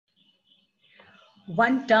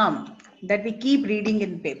one term that we keep reading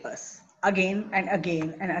in papers again and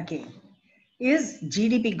again and again is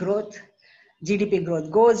GDP growth. GDP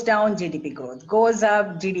growth goes down, GDP growth goes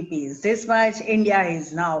up, GDP is this much. India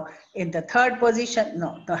is now in the third position.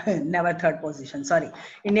 No, never third position, sorry.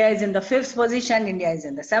 India is in the fifth position, India is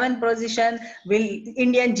in the seventh position. Will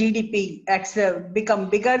Indian GDP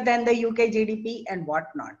become bigger than the UK GDP and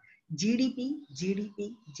whatnot? GDP,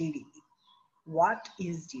 GDP, GDP. What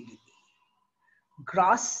is GDP?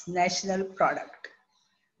 Gross national product.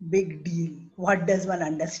 Big deal. What does one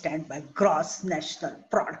understand by gross national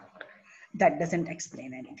product? That doesn't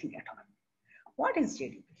explain anything at all. What is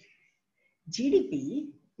GDP?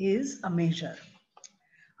 GDP is a measure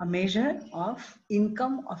of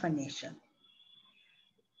income of a nation.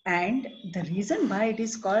 And the reason why it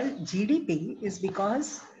is called GDP is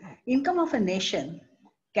because income of a nation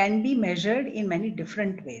can be measured in many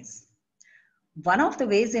different ways. One of the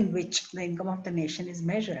ways in which the income of the nation is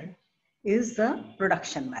measured is the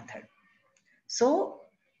production method. So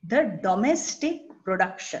the domestic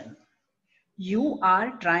production, you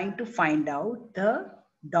are trying to find out the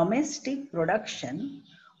domestic production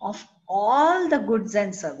of all the goods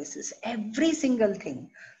and services, every single thing,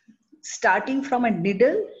 starting from a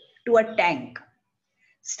needle to a tank,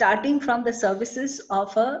 starting from the services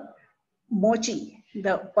of a mochi,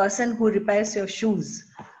 the person who repairs your shoes,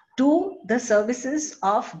 to the services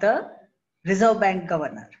of the Reserve Bank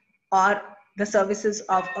governor or the services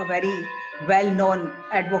of a very well-known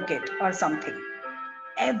advocate or something.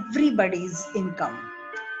 Everybody's income,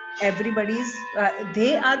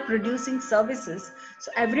 they are producing services.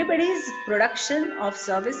 So everybody's production of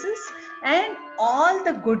services and all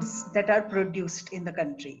the goods that are produced in the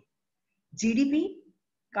country. GDP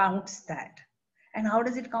counts that. And how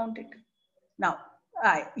does it count it? Now,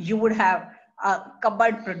 you would have a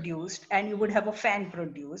cupboard produced and you would have a fan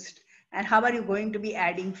produced. And how are you going to be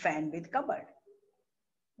adding fan with cupboard?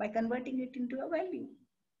 By converting it into a value.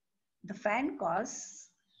 The fan costs,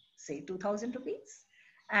 say, 2,000 rupees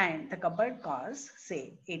and the cupboard costs,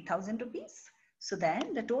 say, 8,000 rupees. So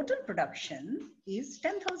then the total production is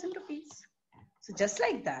 10,000 rupees. So just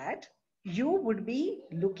like that, you would be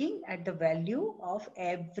looking at the value of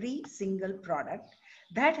every single product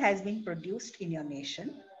that has been produced in your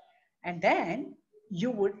nation. And then you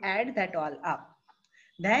would add that all up.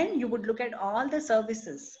 Then you would look at all the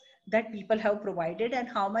services that people have provided and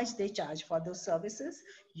how much they charge for those services.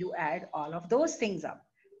 You add all of those things up.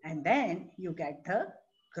 And then you get the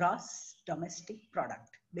gross domestic product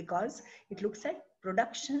because it looks at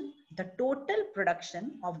production, the total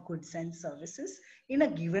production of goods and services in a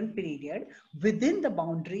given period within the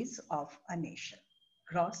boundaries of a nation.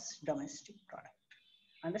 Gross domestic product.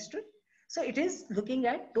 Understood? So it is looking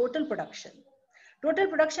at total production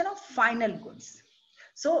of final goods.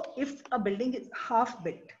 So if a building is half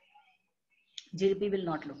built, GDP will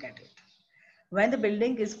not look at it. When the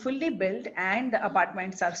building is fully built and the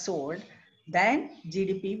apartments are sold, then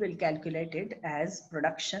GDP will calculate it as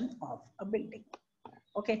production of a building.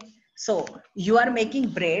 Okay, so you are making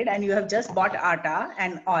bread and you have just bought atta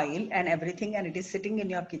and oil and everything and it is sitting in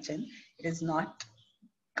your kitchen. It is not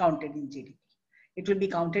counted in GDP. It will be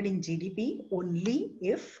counted in GDP only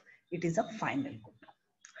if it is a final good.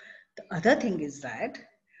 The other thing is that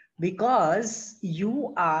because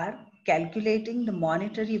you are calculating the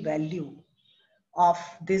monetary value of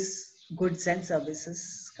this goods and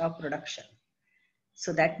services of production.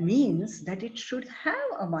 So that means that it should have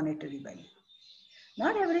a monetary value.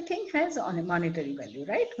 Not everything has a monetary value,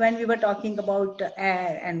 right? When we were talking about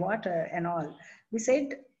air and water and all, we said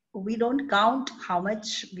we don't count how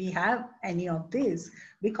much we have any of this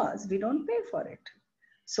because we don't pay for it.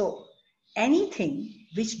 So anything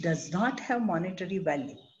which does not have monetary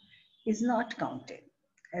value is not counted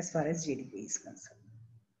as far as GDP is concerned.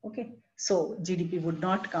 Okay, so GDP would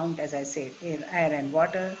not count, as I said, air and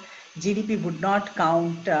water. GDP would not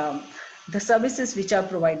count the services which are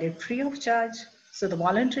provided free of charge. So the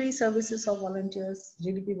voluntary services of volunteers,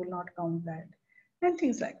 GDP will not count that, and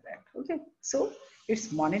things like that. Okay, so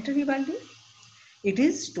it's monetary value. It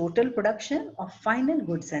is total production of final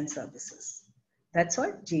goods and services. That's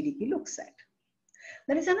what GDP looks at.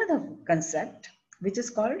 There is another concept which is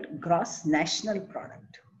called gross national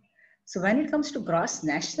product. So when it comes to gross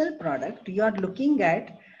national product, you are looking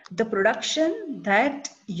at the production that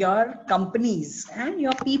your companies and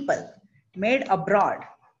your people made abroad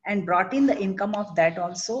and brought in the income of that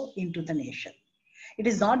also into the nation. It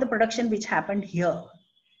is not the production which happened here.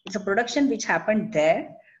 It's a production which happened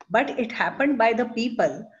there, but it happened by the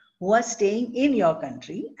people who are staying in your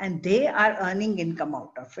country and they are earning income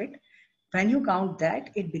out of it. When you count that,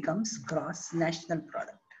 it becomes gross national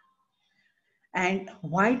product. And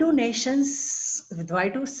why do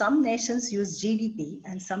some nations use GDP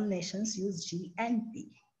and some nations use GNP?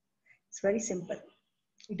 It's very simple.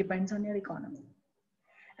 It depends on your economy.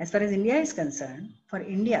 As far as India is concerned, for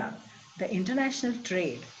India, the international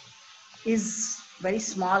trade is very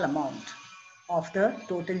small amount of the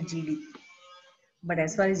total GDP. But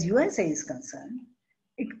as far as USA is concerned,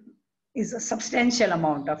 it is a substantial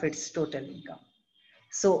amount of its total income.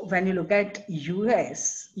 So when you look at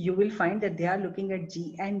US, you will find that they are looking at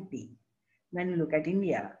GNP. When you look at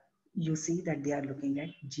India, you see that they are looking at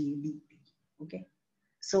GDP. Okay.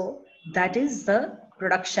 So that is the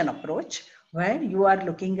production approach where you are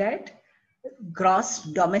looking at gross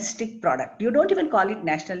domestic product. You don't even call it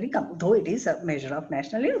national income, though it is a measure of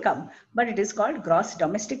national income, but it is called gross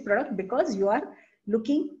domestic product because you are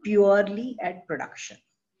looking purely at production.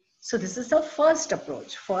 So this is the first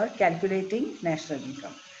approach for calculating national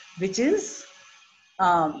income, which is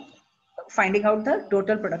finding out the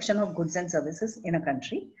total production of goods and services in a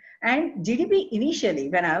country. And GDP initially,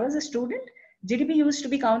 when I was a student, GDP used to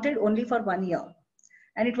be counted only for 1 year,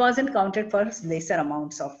 and it wasn't counted for lesser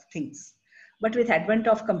amounts of things. But with advent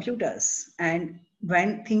of computers and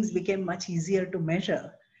when things became much easier to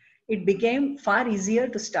measure, it became far easier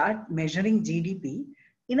to start measuring GDP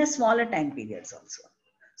in a smaller time periods also.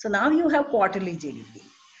 So now you have quarterly GDP.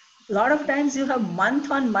 A lot of times you have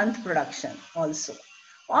month on month production also.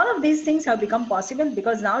 All of these things have become possible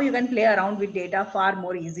because now you can play around with data far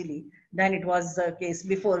more easily than it was the case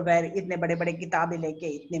before, where itne bade bade kitabe leke,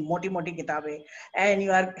 itne moti moti kitabe, and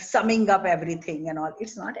you are summing up everything and all.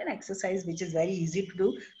 It's not an exercise which is very easy to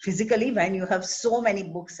do physically when you have so many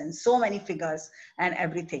books and so many figures and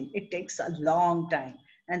everything. It takes a long time.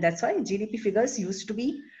 And that's why GDP figures used to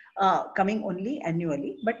be coming only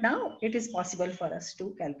annually, but now it is possible for us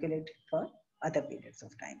to calculate for other periods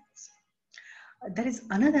of time. There is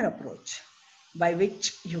another approach by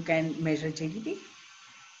which you can measure GDP.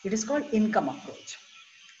 It is called income approach.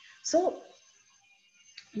 So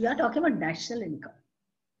we are talking about national income.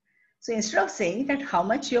 So instead of saying that how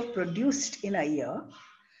much you have produced in a year,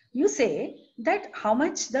 you say that how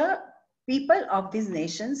much the people of these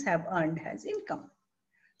nations have earned as income.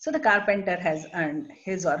 So the carpenter has earned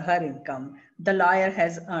his or her income. The lawyer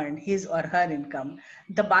has earned his or her income.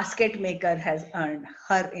 The basket maker has earned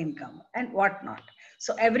her income and whatnot.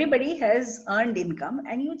 So everybody has earned income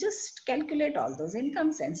and you just calculate all those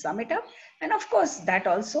incomes and sum it up. And of course, that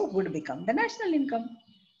also would become the national income.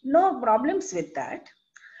 No problems with that.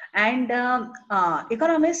 And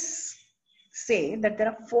economists say that there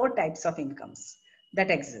are 4 types of incomes that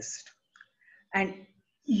exist. And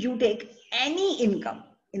you take any income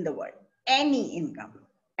in the world, any income,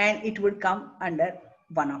 and it would come under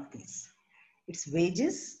one of these. It's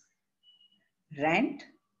wages, rent,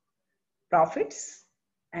 profits,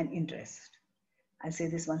 and interest. I'll say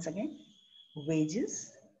this once again: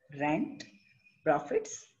 wages, rent,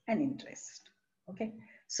 profits, and interest. Okay,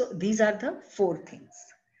 so these are the 4 things,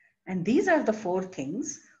 and these are the 4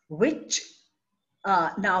 things which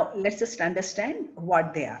now let's just understand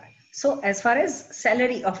what they are. So as far as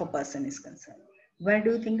salary of a person is concerned, where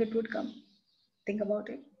do you think it would come? Think about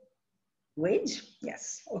it. Wage?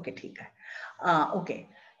 Yes. Okay, ठीक है. Okay.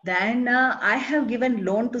 Then I have given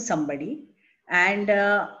loan to somebody and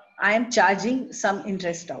I am charging some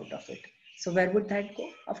interest out of it. So where would that go?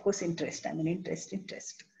 Of course, interest. I mean, interest.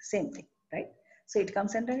 Same thing, right? So it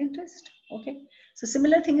comes under interest. Okay. So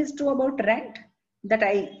similar thing is true about rent, that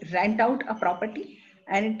I rent out a property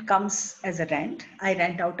and it comes as a rent. I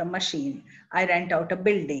rent out a machine, I rent out a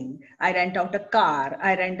building, I rent out a car,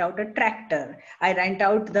 I rent out a tractor, I rent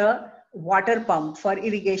out the water pump for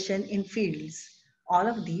irrigation in fields. All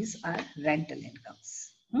of these are rental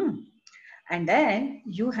incomes. And then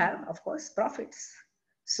you have, of course, profits.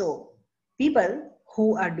 So people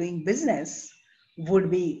who are doing business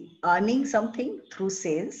would be earning something through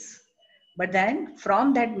sales, but then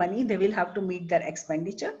from that money, they will have to meet their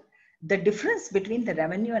expenditure. The difference between the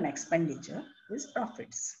revenue and expenditure is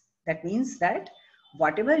profits. That means that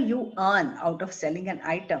whatever you earn out of selling an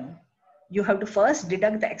item, you have to first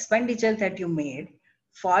deduct the expenditure that you made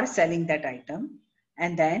for selling that item,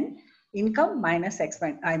 and then income minus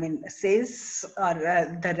sales or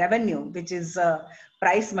the revenue, which is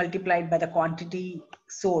price multiplied by the quantity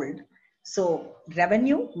sold. So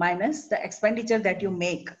revenue minus the expenditure that you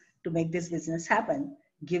make to make this business happen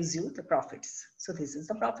gives you the profits. So this is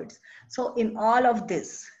the profits. So in all of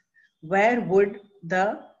this, where would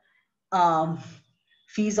the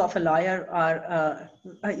fees of a lawyer or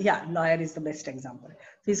lawyer is the best example.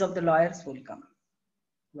 Fees of the lawyers will come.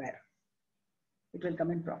 Where? It will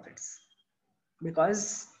come in profits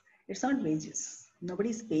because it's not wages.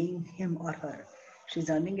 Nobody's paying him or her. She's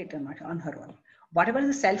earning it on her own. Whatever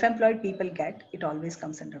the self-employed people get, it always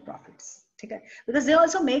comes under profits. Okay? Because they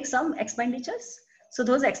also make some expenditures. So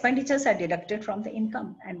those expenditures are deducted from the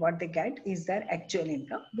income, and what they get is their actual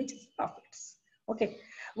income, which is profits. Okay.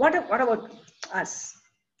 What about us?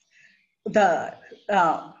 The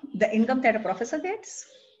income that a professor gets?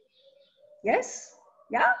 Yes?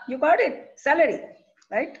 Yeah, you got it. Salary,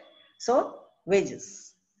 right? So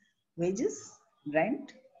wages,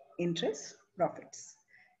 rent, interest, profits.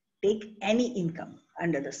 Take any income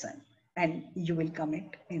under the sun, and you will come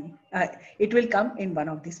it will come in one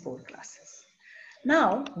of these four classes.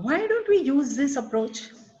 Now, why don't we use this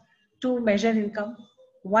approach to measure income?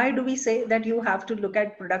 Why do we say that you have to look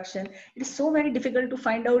at production? It is so very difficult to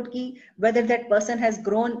find out whether that person has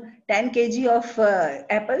grown 10 kg of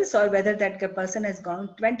apples, or whether that person has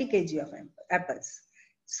grown 20 kg of apples.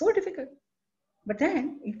 So difficult. But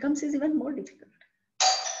then incomes is even more difficult.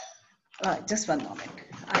 Just one moment.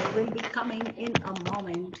 I will be coming in a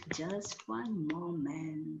moment. Just one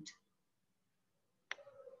moment.